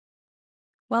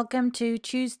Welcome to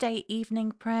Tuesday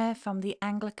evening prayer from the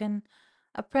Anglican,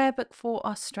 a prayer book for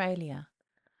Australia.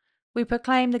 We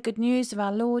proclaim the good news of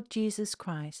our Lord Jesus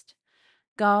Christ.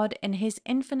 God, in his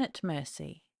infinite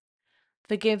mercy,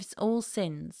 forgives all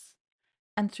sins,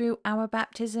 and through our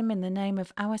baptism in the name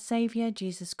of our Saviour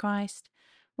Jesus Christ,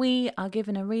 we are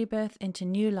given a rebirth into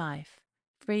new life,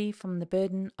 free from the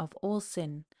burden of all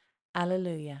sin.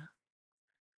 Alleluia.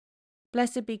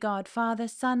 Blessed be God, Father,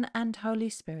 Son, and Holy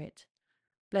Spirit.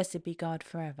 Blessed be God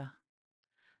forever.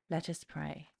 Let us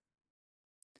pray.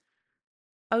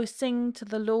 O sing to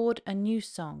the Lord a new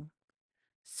song.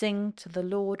 Sing to the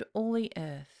Lord all the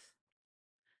earth.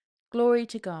 Glory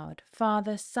to God,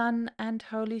 Father, Son, and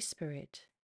Holy Spirit,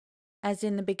 as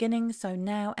in the beginning, so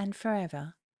now and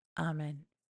forever. Amen.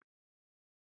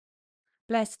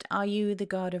 Blessed are you, the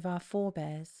God of our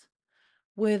forebears,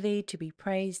 worthy to be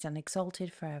praised and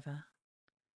exalted forever.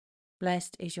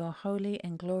 Blessed is your holy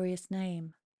and glorious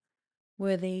name,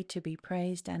 worthy to be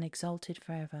praised and exalted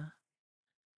forever.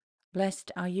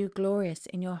 Blessed are you, glorious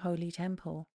in your holy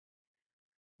temple,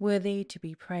 worthy to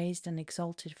be praised and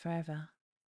exalted forever.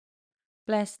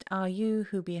 Blessed are you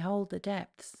who behold the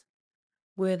depths,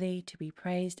 worthy to be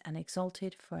praised and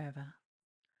exalted forever.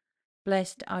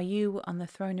 Blessed are you on the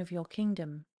throne of your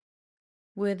kingdom,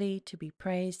 worthy to be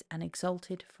praised and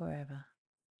exalted forever.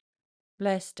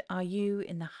 Blessed are you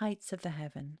in the heights of the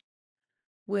heaven,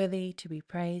 worthy to be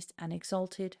praised and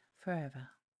exalted forever.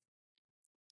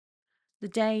 The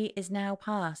day is now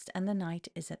past and the night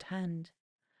is at hand.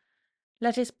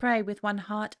 Let us pray with one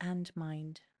heart and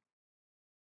mind.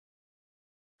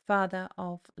 Father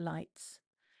of lights,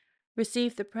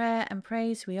 receive the prayer and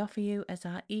praise we offer you as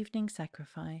our evening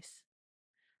sacrifice.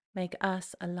 Make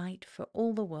us a light for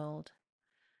all the world,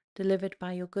 delivered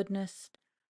by your goodness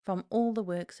from all the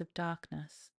works of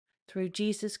darkness, through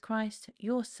Jesus Christ,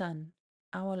 your Son,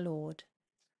 our Lord.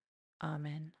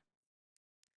 Amen.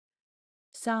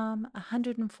 Psalm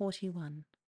 141.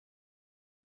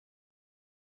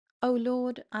 O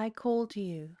Lord, I call to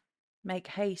you. Make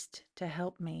haste to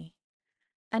help me,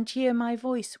 and hear my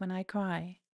voice when I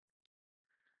cry.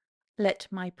 Let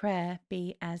my prayer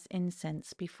be as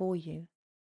incense before you,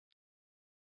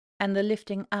 and the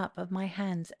lifting up of my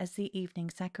hands as the evening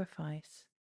sacrifice.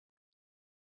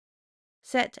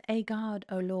 Set a guard,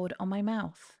 O Lord, on my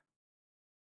mouth,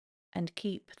 and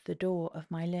keep the door of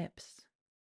my lips.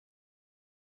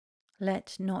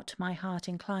 Let not my heart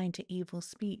incline to evil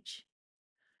speech,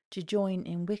 to join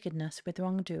in wickedness with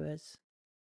wrongdoers.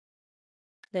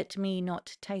 Let me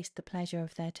not taste the pleasure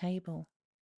of their table.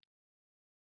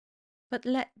 But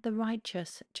let the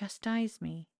righteous chastise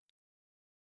me,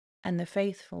 and the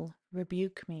faithful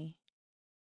rebuke me.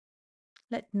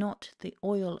 Let not the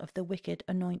oil of the wicked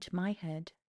anoint my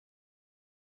head,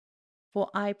 for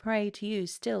I pray to you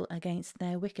still against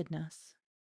their wickedness.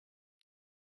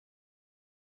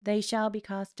 They shall be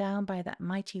cast down by that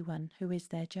mighty one who is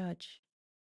their judge.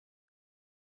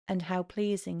 And how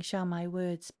pleasing shall my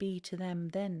words be to them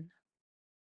then?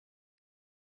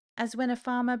 As when a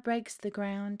farmer breaks the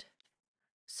ground,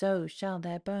 so shall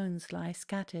their bones lie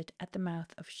scattered at the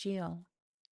mouth of Sheol.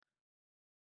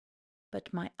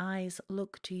 But my eyes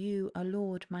look to you, O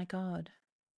Lord my God.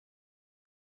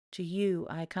 To you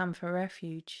I come for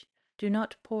refuge. Do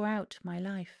not pour out my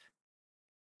life.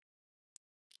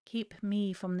 Keep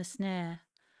me from the snare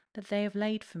that they have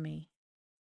laid for me,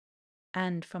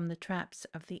 and from the traps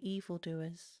of the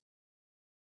evildoers.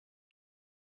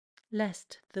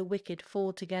 Lest the wicked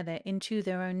fall together into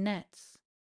their own nets,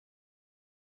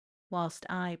 whilst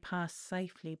I pass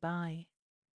safely by.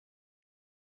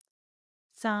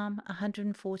 Psalm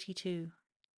 142.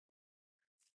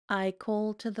 I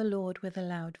call to the Lord with a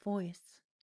loud voice.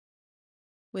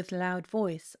 With loud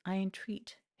voice I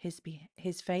entreat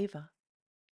his favour.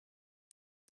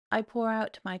 I pour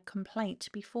out my complaint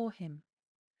before him,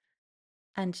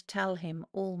 and tell him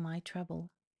all my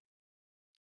trouble.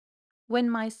 When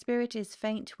my spirit is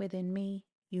faint within me,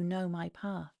 you know my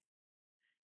path.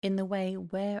 In the way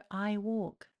where I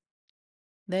walk,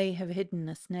 they have hidden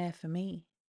a snare for me.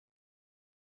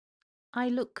 I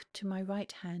look to my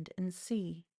right hand and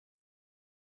see,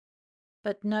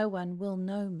 but no one will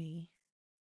know me.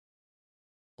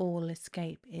 All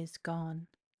escape is gone,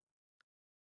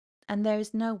 and there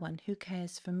is no one who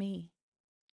cares for me.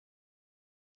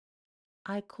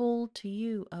 I call to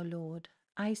you, O Lord.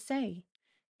 I say,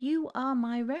 you are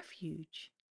my refuge.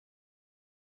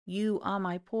 You are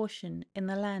my portion in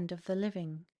the land of the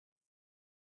living.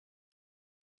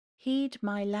 Heed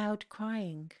my loud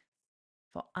crying,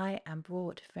 for I am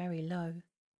brought very low.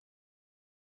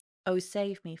 O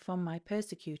save me from my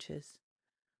persecutors,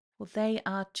 for they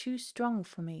are too strong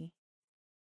for me.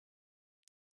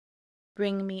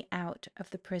 Bring me out of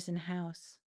the prison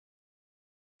house,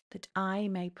 that I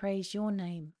may praise your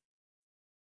name.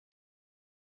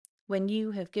 When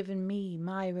you have given me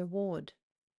my reward,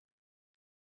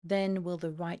 then will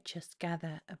the righteous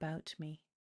gather about me.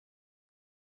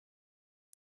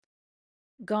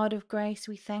 God of grace,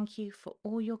 we thank you for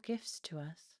all your gifts to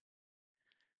us.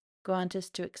 Grant us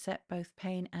to accept both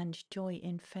pain and joy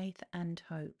in faith and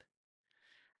hope,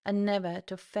 and never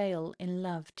to fail in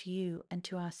love to you and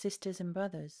to our sisters and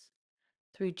brothers,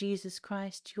 through Jesus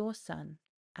Christ, your Son,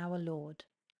 our Lord.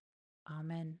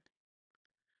 Amen.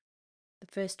 The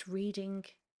first reading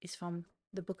is from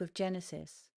the book of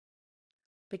Genesis,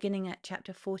 beginning at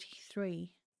chapter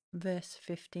 43, verse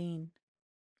 15.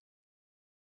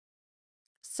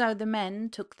 So the men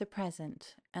took the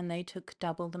present, and they took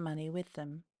double the money with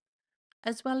them,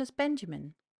 as well as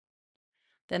Benjamin.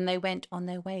 Then they went on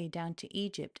their way down to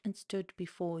Egypt and stood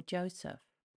before Joseph.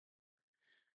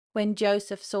 When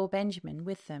Joseph saw Benjamin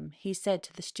with them, he said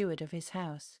to the steward of his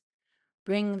house,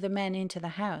 "Bring the men into the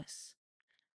house,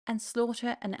 and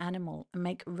slaughter an animal and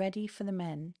make ready, for the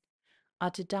men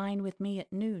are to dine with me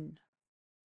at noon."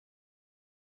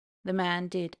 The man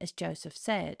did as Joseph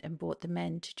said and brought the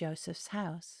men to Joseph's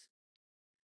house.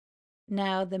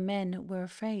 Now the men were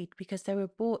afraid because they were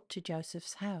brought to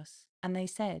Joseph's house, and they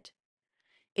said,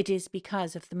 "It is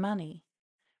because of the money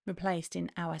replaced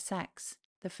in our sacks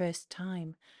the first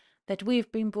time that we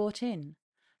have been brought in,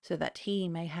 so that he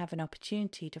may have an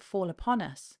opportunity to fall upon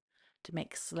us, to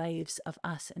make slaves of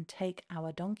us and take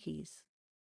our donkeys."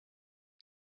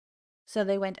 So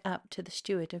they went up to the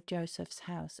steward of Joseph's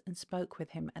house and spoke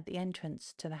with him at the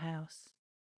entrance to the house.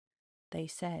 They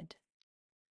said,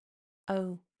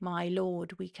 "Oh, my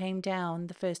lord, we came down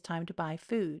the first time to buy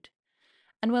food.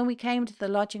 And when we came to the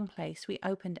lodging place, we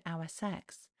opened our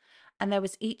sacks, and there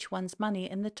was each one's money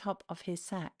in the top of his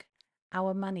sack,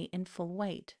 our money in full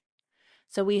weight.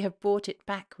 So we have brought it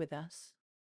back with us.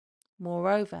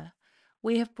 Moreover,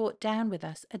 we have brought down with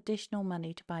us additional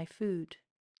money to buy food.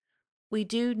 We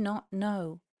do not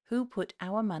know who put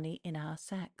our money in our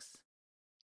sacks."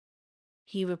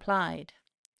 He replied,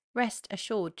 "Rest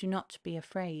assured, do not be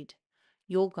afraid.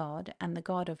 Your God and the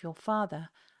God of your father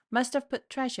must have put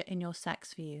treasure in your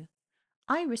sacks for you.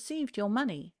 I received your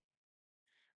money."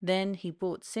 Then he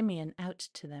brought Simeon out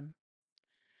to them.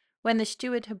 When the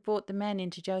steward had brought the men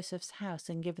into Joseph's house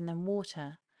and given them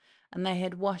water, and they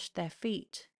had washed their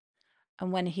feet,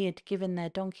 and when he had given their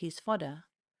donkeys fodder,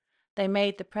 they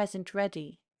made the present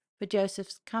ready for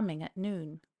Joseph's coming at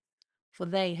noon, for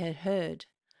they had heard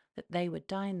that they would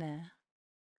dine there.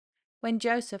 When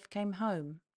Joseph came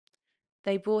home,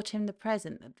 they brought him the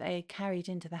present that they had carried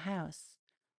into the house,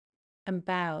 and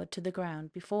bowed to the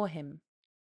ground before him.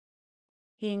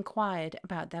 He inquired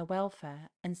about their welfare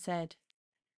and said,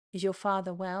 "Is your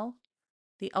father well?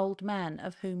 The old man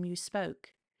of whom you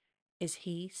spoke, is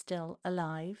he still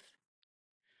alive?"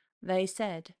 They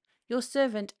said, "Your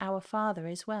servant our father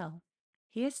is well.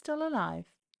 He is still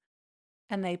alive."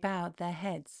 And they bowed their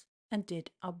heads and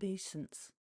did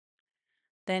obeisance.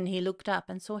 Then he looked up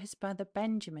and saw his brother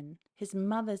Benjamin, his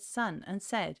mother's son, and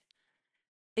said,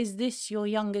 "Is this your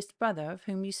youngest brother of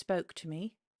whom you spoke to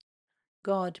me?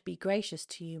 God be gracious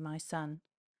to you, my son."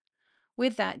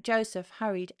 With that, Joseph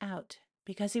hurried out,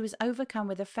 because he was overcome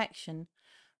with affection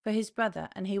for his brother,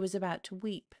 and he was about to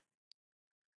weep.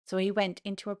 So he went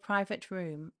into a private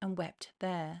room and wept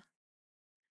there.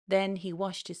 Then he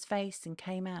washed his face and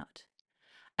came out,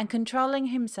 and controlling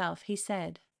himself, he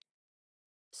said,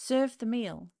 "Serve the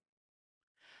meal."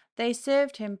 They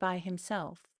served him by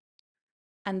himself,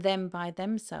 and them by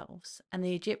themselves, and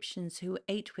the Egyptians who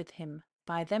ate with him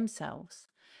by themselves,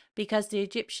 because the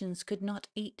Egyptians could not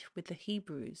eat with the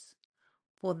Hebrews,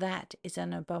 for that is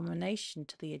an abomination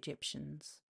to the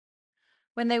Egyptians.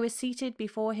 When they were seated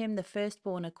before him, the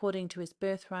firstborn according to his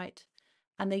birthright,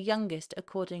 and the youngest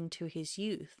according to his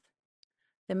youth,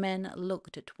 the men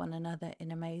looked at one another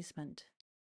in amazement.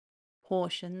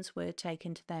 Portions were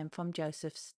taken to them from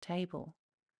Joseph's table,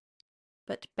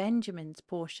 but Benjamin's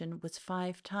portion was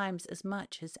 5 times as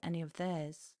much as any of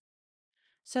theirs.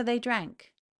 So they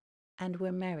drank and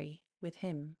were merry with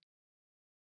him.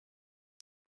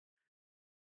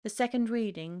 The second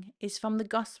reading is from the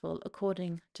Gospel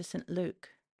according to St. Luke,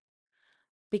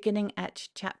 beginning at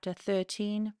chapter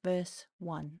 13, verse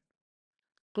 1.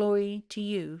 Glory to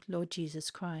you, Lord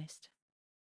Jesus Christ.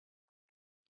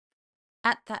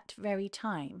 At that very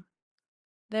time,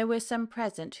 there were some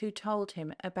present who told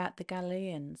him about the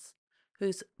Galileans,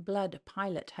 whose blood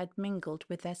Pilate had mingled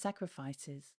with their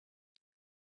sacrifices.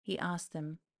 He asked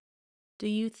them, "Do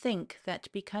you think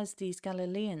that because these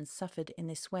Galileans suffered in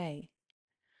this way,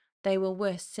 they were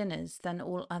worse sinners than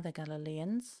all other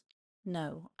Galileans?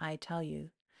 No, I tell you.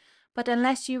 But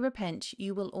unless you repent,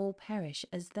 you will all perish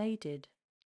as they did.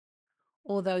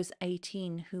 Or those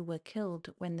 18 who were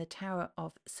killed when the tower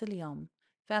of Siloam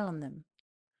fell on them.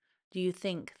 Do you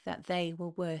think that they were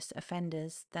worse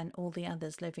offenders than all the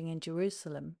others living in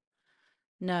Jerusalem?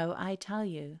 No, I tell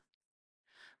you.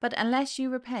 But unless you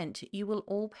repent, you will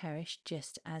all perish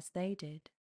just as they did.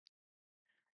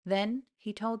 Then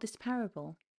he told this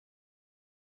parable.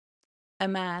 A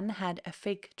man had a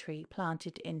fig tree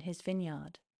planted in his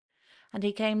vineyard, and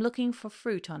he came looking for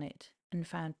fruit on it and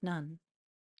found none.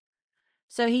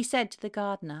 So he said to the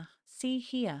gardener, "See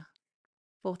here,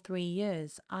 for 3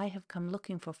 years I have come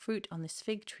looking for fruit on this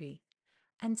fig tree,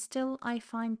 and still I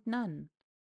find none.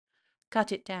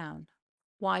 Cut it down.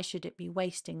 Why should it be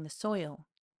wasting the soil?"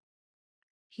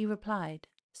 He replied,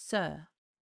 "Sir,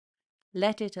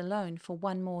 let it alone for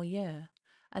 1 more year,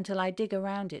 until I dig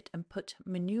around it and put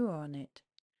manure on it.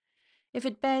 If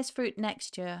it bears fruit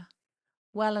next year,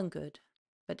 well and good,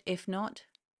 but if not,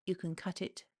 you can cut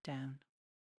it down."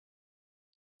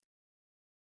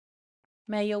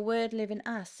 May your word live in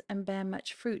us and bear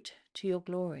much fruit to your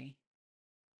glory.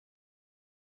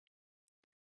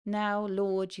 Now,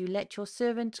 Lord, you let your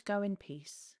servant go in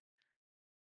peace.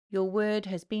 Your word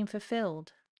has been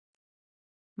fulfilled.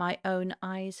 My own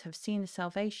eyes have seen the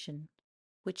salvation,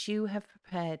 which you have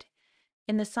prepared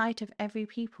in the sight of every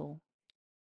people,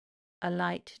 a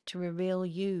light to reveal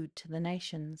you to the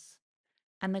nations,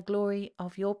 and the glory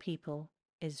of your people,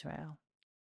 Israel.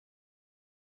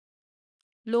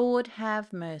 Lord,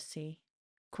 have mercy.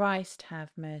 Christ,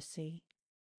 have mercy.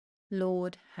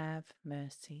 Lord, have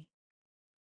mercy.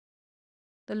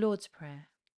 The Lord's Prayer.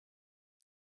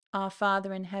 Our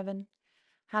Father in heaven,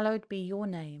 hallowed be your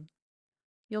name.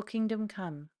 Your kingdom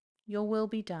come, your will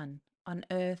be done, on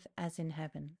earth as in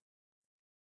heaven.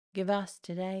 Give us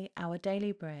today our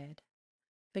daily bread.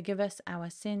 Forgive us our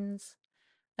sins,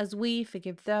 as we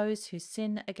forgive those who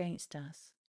sin against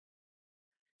us.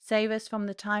 Save us from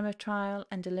the time of trial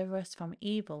and deliver us from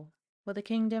evil, for the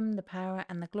kingdom, the power,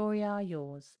 and the glory are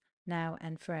yours, now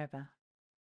and forever.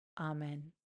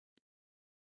 Amen.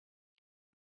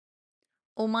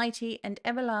 Almighty and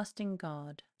everlasting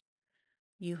God,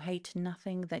 you hate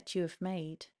nothing that you have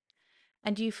made,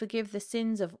 and you forgive the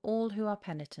sins of all who are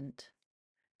penitent.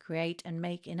 Create and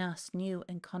make in us new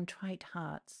and contrite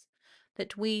hearts,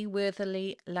 that we,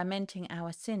 worthily lamenting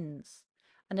our sins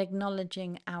and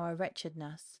acknowledging our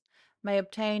wretchedness, may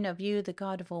obtain of you, the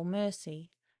God of all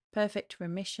mercy, perfect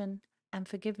remission and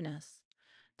forgiveness,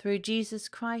 through Jesus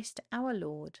Christ our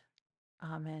Lord.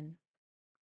 Amen.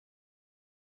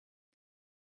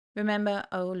 Remember,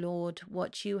 O Lord,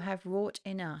 what you have wrought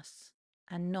in us,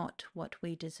 and not what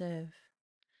we deserve.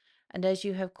 And as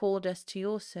you have called us to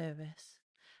your service,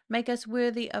 make us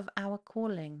worthy of our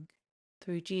calling,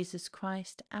 through Jesus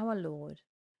Christ our Lord.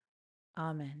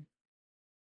 Amen.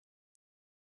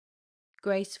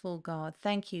 Graceful God,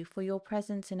 thank you for your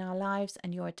presence in our lives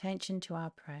and your attention to our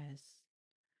prayers.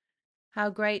 How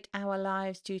great our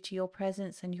lives due to your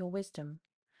presence and your wisdom.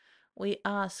 We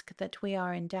ask that we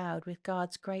are endowed with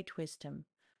God's great wisdom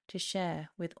to share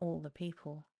with all the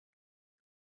people.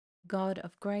 God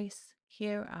of grace,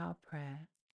 hear our prayer.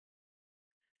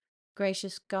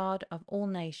 Gracious God of all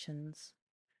nations,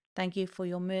 thank you for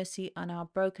your mercy on our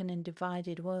broken and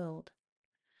divided world.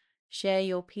 Share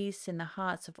your peace in the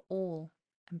hearts of all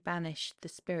and banish the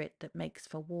spirit that makes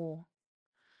for war,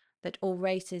 that all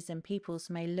races and peoples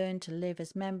may learn to live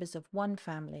as members of one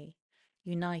family,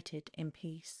 united in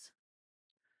peace.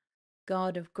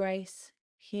 God of grace,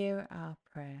 hear our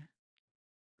prayer.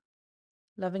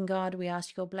 Loving God, we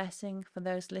ask your blessing for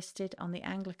those listed on the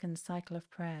Anglican cycle of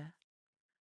prayer.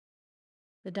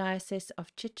 The Diocese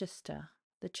of Chichester,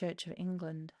 the Church of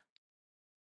England.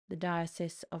 The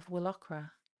Diocese of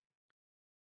Willochra.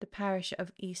 The Parish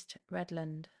of East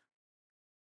Redland.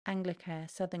 Anglicare,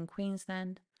 Southern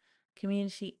Queensland.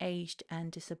 Community Aged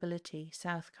and Disability,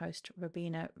 South Coast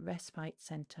Robina Respite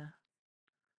Centre.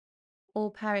 All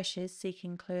parishes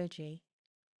seeking clergy.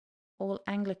 All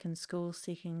Anglican schools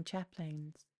seeking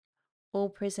chaplains. All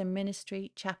prison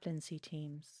ministry chaplaincy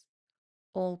teams.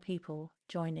 All people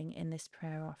joining in this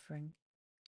prayer offering.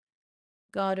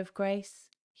 God of grace,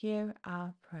 hear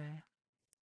our prayer.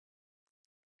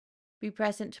 Be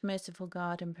present, merciful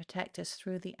God, and protect us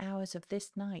through the hours of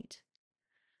this night,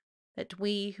 that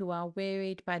we who are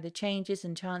wearied by the changes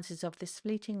and chances of this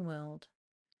fleeting world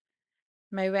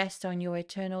may rest on your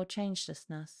eternal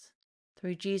changelessness,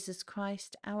 through Jesus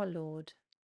Christ our Lord.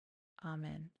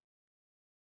 Amen.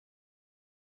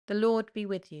 The Lord be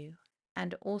with you,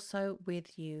 and also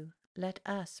with you. Let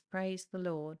us praise the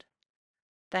Lord.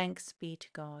 Thanks be to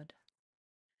God.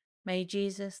 May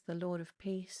Jesus, the Lord of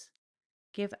peace,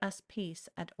 give us peace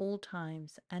at all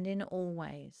times and in all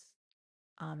ways.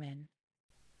 Amen.